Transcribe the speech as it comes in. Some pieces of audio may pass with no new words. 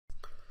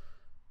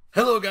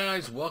Hello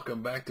guys,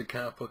 welcome back to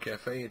Comic Book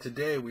Cafe, and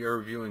today we are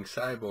reviewing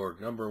Cyborg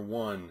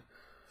 #1.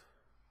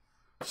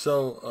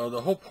 So,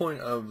 the whole point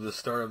of the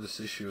start of this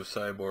issue of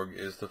Cyborg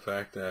is the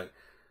fact that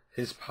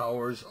his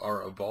powers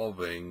are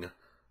evolving.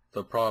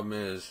 The problem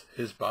is,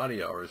 his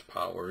body are his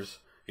powers.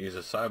 He's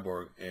a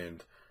cyborg,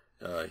 and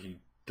he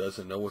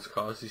doesn't know what's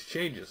caused these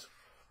changes.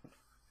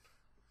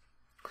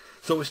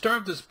 So we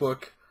start this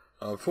book.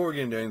 Before we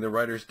get into anything, the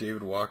writer's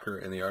David Walker,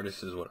 and the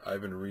artist is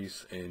Ivan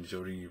Reis and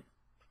Jody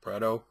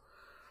Prado.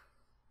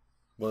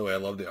 By the way, I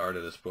love the art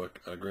of this book.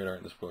 Great art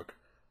in this book.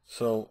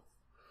 So,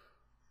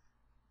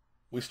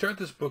 we start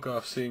this book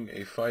off seeing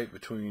a fight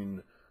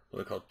between what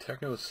they call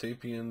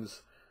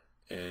techno-sapiens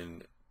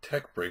and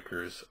tech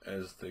breakers,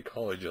 as they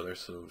call each other.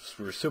 So,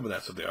 we're assuming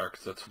that's what they are,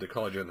 because that's what they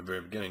call each other in the very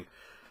beginning.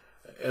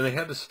 And they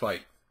had this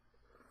fight.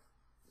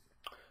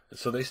 And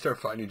so they start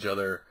fighting each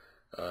other,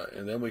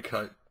 and then we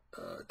cut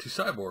to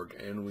Cyborg,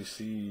 and we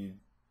see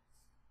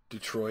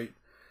Detroit,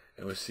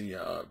 and we see,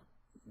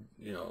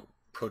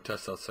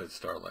 protests outside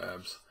Star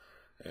Labs,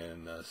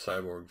 and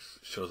Cyborg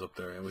shows up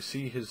there, and we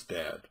see his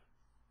dad.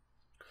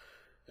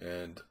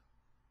 And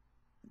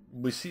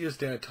we see his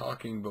dad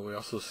talking, but we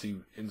also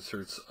see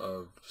inserts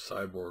of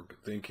Cyborg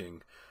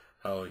thinking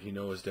how he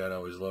knows his dad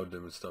always loved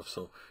him and stuff.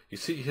 So you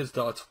see his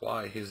thoughts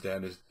why his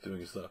dad is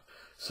doing his stuff.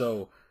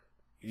 So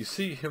you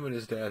see him and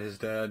his dad. His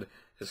dad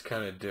is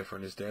kind of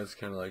different. His dad's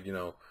kind of like,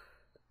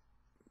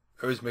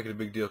 always making a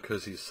big deal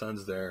because his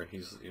son's there, and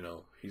he's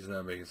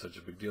not making such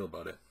a big deal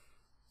about it.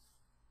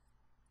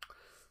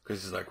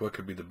 Because he's like, what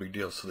could be the big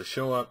deal? So they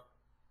show up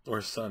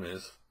where his son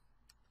is,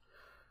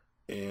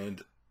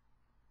 and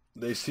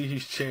they see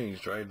he's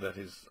changed, right? That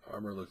his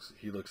armor looks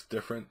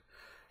different,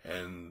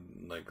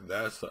 and like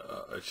that's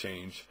a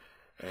change.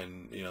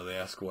 And they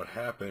ask what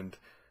happened,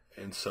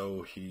 and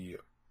so he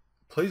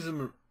plays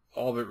them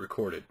all of it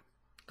recorded,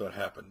 what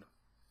happened.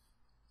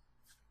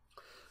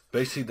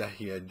 Basically, that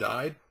he had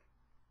died,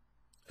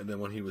 and then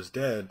when he was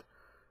dead,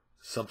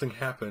 something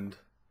happened,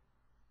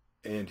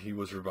 and he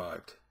was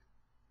revived.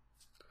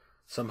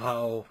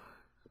 Somehow,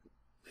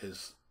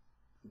 his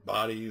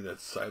body, that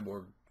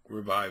Cyborg,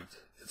 revived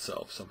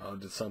itself. Somehow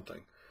did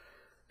something.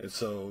 And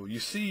so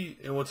you see,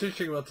 and what's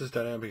interesting about this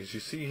dynamic is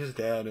you see his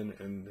dad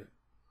and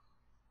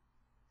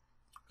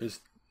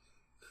his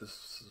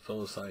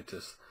fellow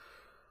scientists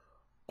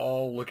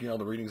all looking at all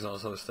the readings and all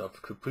this other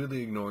stuff,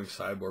 completely ignoring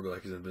Cyborg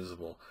like he's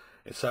invisible.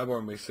 And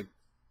Cyborg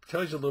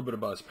tells you a little bit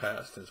about his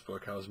past in his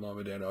book, how his mom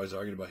and dad always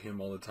argued about him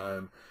all the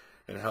time,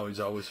 and how he's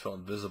always felt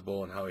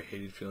invisible, and how he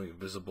hated feeling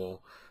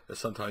invisible. That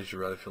sometimes you'd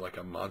rather feel like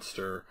a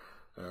monster,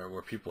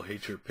 where people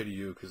hate you or pity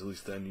you, because at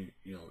least then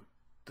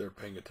they're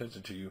paying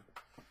attention to you.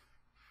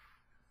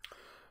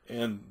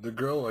 And the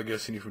girl, I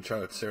guess, he knew from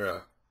childhood,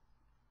 Sarah,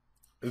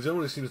 is the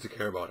only one who seems to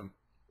care about him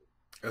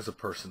as a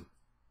person.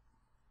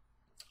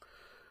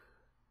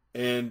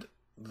 And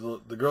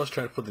the girl's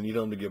trying to put the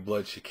needle in to get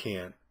blood, she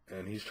can't,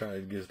 and he's trying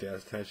to get his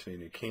dad's attention,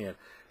 and he can't,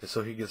 and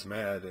so he gets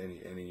mad,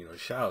 and he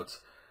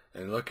shouts.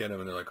 And they look at him,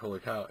 and they're like,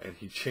 holy cow. And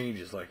he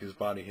changes, like his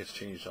body has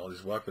changed. All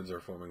these weapons are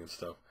forming and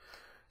stuff.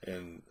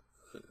 And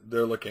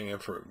they're looking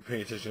at him,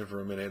 paying attention for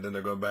a minute, and then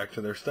they're going back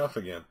to their stuff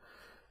again.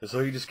 And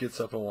so he just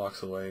gets up and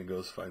walks away and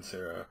goes to find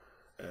Sarah.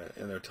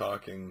 And they're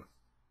talking.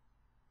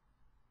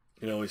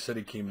 He said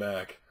he came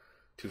back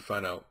to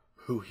find out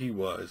who he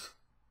was.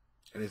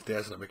 And his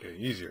dad's not making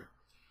it easier.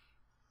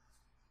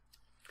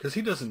 Because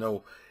he doesn't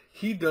know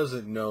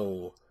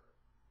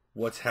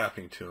what's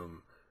happening to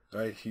him.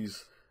 Right?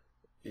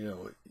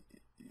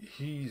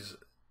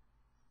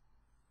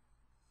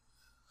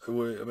 I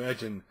would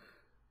imagine,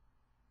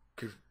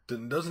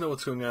 doesn't know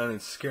what's going on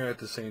and scared at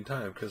the same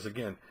time, because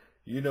again,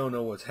 you don't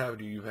know what's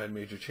happening. You've had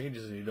major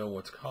changes, and you don't know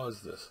what's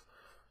caused this.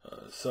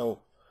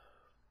 So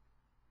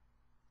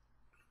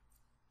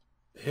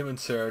him and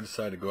Sarah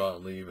decide to go out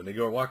and leave, and they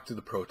go walk through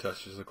the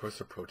protesters. And of course,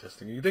 they're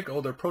protesting. And you think,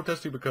 oh, they're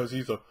protesting because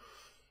he's a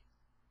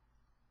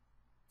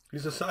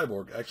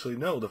cyborg. Actually,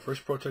 no. The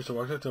first protester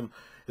walks up to him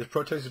is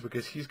protesting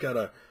because he's got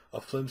a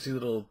flimsy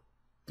little,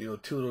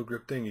 two little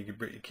grip thing you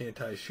can't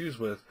tie his shoes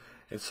with,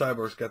 and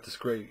Cyborg's got this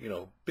great,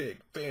 big,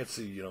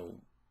 fancy,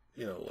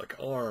 like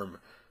arm,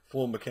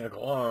 full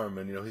mechanical arm,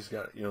 and he's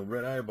got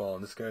red eyeball,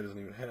 and this guy doesn't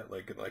even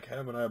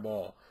have an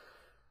eyeball.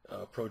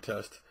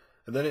 Protest,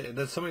 and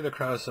then somebody in the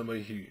crowd is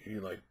somebody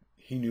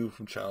he knew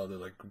from childhood,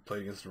 like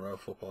played against the rival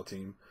football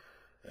team,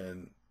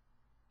 and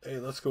hey,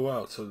 let's go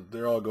out. So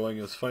they're all going.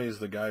 It's funny as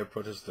the guy who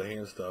protests the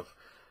hand stuff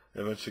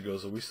eventually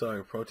goes, are we still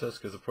having a protest?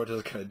 Because the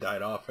protest kind of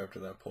died off after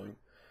that point.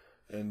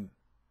 And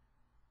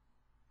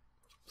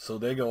so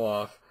they go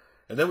off.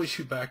 And then we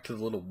shoot back to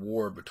the little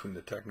war between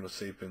the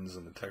techno-sapiens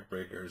and the tech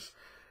breakers.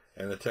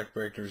 And the tech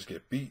breakers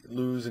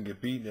lose and get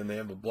beaten. And they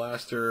have a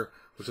blaster,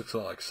 which looks a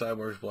lot like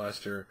Cyborg's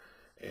blaster.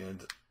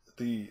 And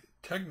the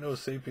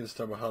techno-sapiens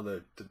talk about how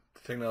the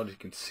technology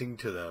can sing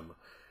to them.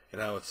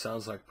 And how it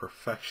sounds like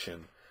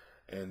perfection.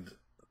 And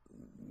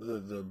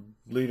the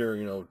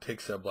leader,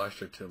 takes that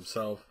blaster to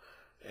himself,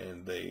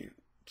 and they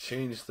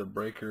change the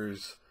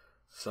breakers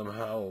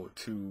somehow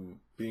to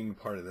being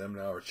part of them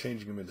now, or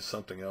changing them into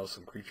something else,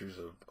 some creatures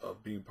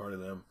of being part of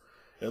them.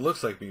 It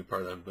looks like being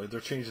part of them, but they're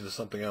changing to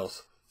something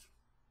else.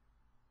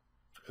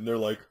 And they're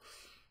like,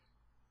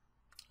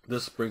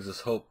 this brings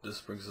us hope,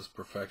 this brings us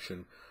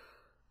perfection.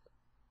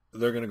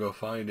 They're going to go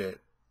find it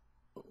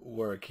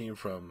where it came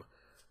from.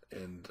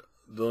 And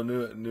the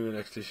new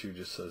next issue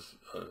just says,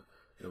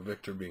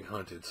 Victor being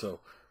hunted. So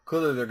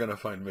clearly they're going to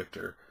find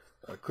Victor.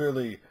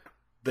 Clearly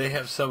they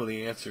have some of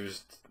the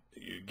answers,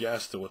 you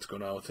guess, to what's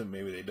going on with him.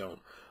 Maybe they don't.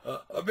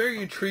 A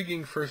very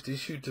intriguing first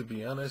issue, to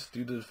be honest,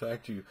 due to the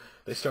fact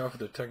they start off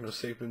with the Techno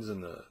Sapiens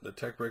and the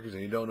Tech Breakers,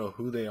 and you don't know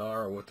who they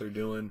are or what they're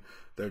doing.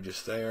 They're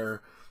just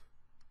there.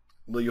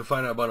 Well, you'll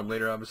find out about them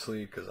later,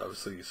 obviously, because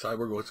obviously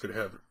Cyborg was going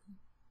to have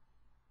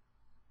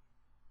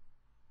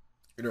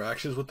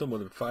interactions with them,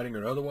 whether fighting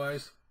or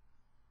otherwise.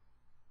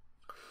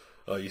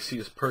 You see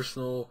his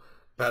personal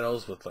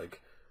battles with,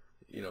 like,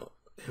 him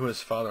and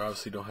his father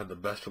obviously don't have the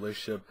best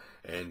relationship,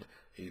 and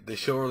they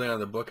show early on in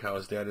the book how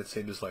his dad had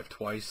saved his life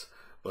twice,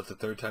 but the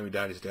third time he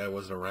died, his dad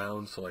wasn't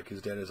around, so like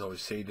his dad has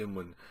always saved him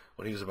when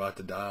he was about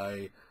to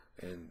die,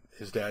 and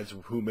his dad's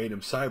who made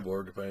him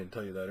Cyborg, if I didn't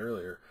tell you that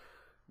earlier,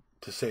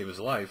 to save his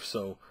life.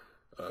 So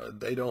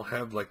they don't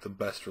have like the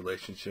best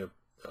relationship.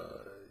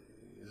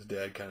 His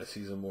dad kind of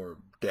sees him more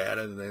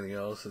data than anything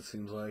else, it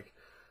seems like.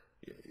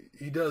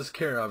 He does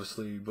care,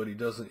 obviously, but he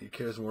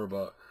cares more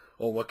about,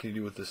 what can you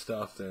do with this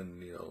stuff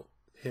than,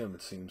 him,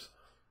 it seems.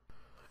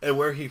 And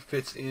where he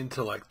fits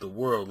into, like, the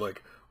world,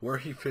 like, where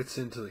he fits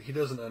into, he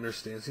doesn't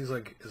understand. It seems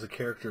like, as a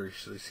character,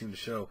 they seem to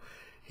show,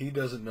 he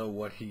doesn't know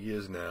what he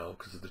is now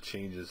because of the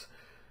changes.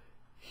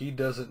 He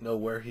doesn't know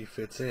where he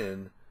fits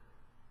in,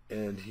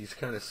 and he's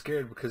kind of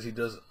scared because he's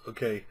a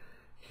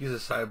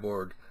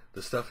cyborg,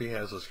 the stuff he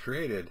has was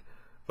created,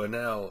 but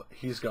now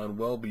he's gone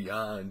well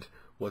beyond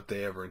what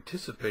they ever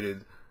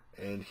anticipated,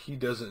 and he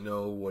doesn't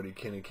know what he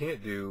can and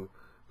can't do,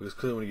 because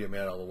clearly when he get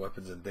mad at all the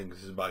weapons and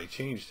things, his body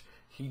changed.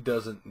 He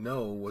doesn't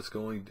know what's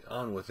going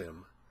on with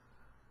him.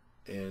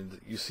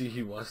 And you see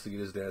he wants to get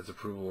his dad's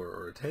approval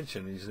or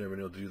attention, and he's never been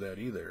able to do that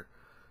either.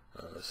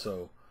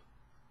 So,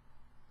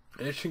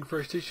 an interesting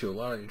first issue. A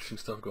lot of interesting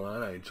stuff going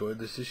on. I enjoyed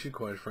this issue,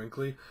 quite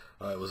frankly.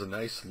 It was a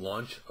nice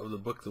launch of the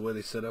book, the way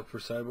they set up for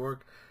Cyborg.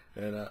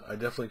 And I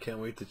definitely can't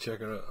wait to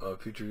check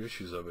out future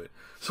issues of it.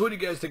 So what do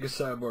you guys think of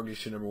Cyborg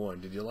issue number 1?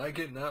 Did you like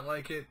it, not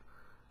like it?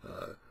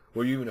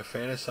 Were you even a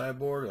fan of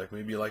Cyborg? Like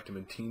maybe you liked him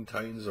in Teen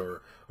Titans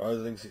or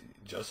other things,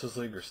 Justice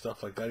League or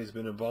stuff like that he's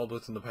been involved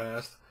with in the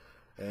past.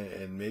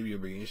 And maybe you'll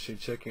be interested in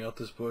checking out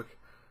this book.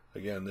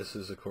 Again, this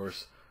is, of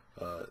course,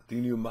 the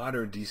new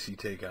modern DC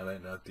take on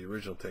it, not the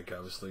original take,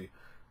 obviously.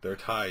 Their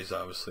ties,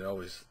 obviously,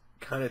 always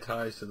kind of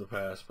ties to the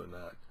past, but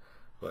not.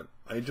 But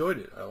I enjoyed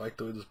it. I liked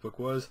the way this book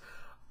was.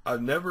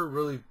 I've never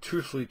really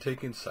truthfully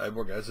taken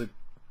Cyborg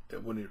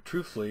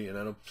truthfully, and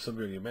I know some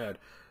people get mad,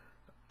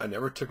 I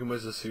never took him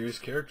as a serious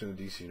character in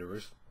the DC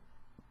universe,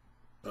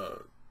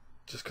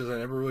 just because I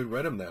never really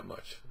read him that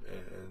much,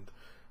 and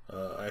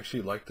I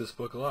actually like this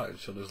book a lot. It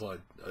showed there's a lot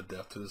of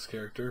depth to this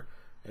character,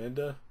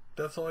 and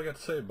that's all I got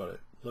to say about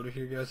it. Love to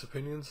hear your guys'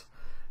 opinions,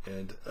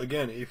 and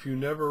again, if you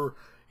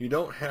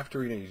don't have to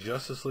read any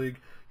Justice League,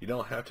 you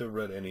don't have to have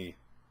read any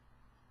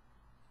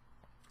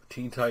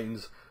Teen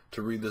Titans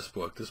to read this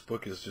book. This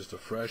book is just a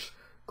fresh,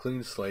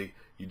 clean slate.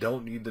 You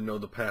don't need to know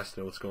the past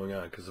to know what's going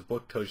on, because the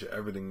book tells you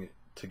everything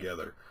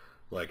together,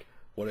 like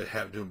what had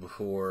happened to him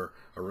before,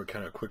 a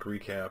kind of quick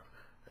recap,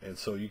 and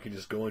so you can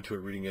just go into it,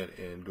 reading it,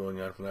 and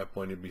going on from that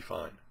point, it'd be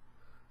fine.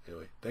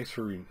 Anyway, thanks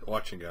for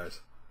watching,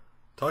 guys.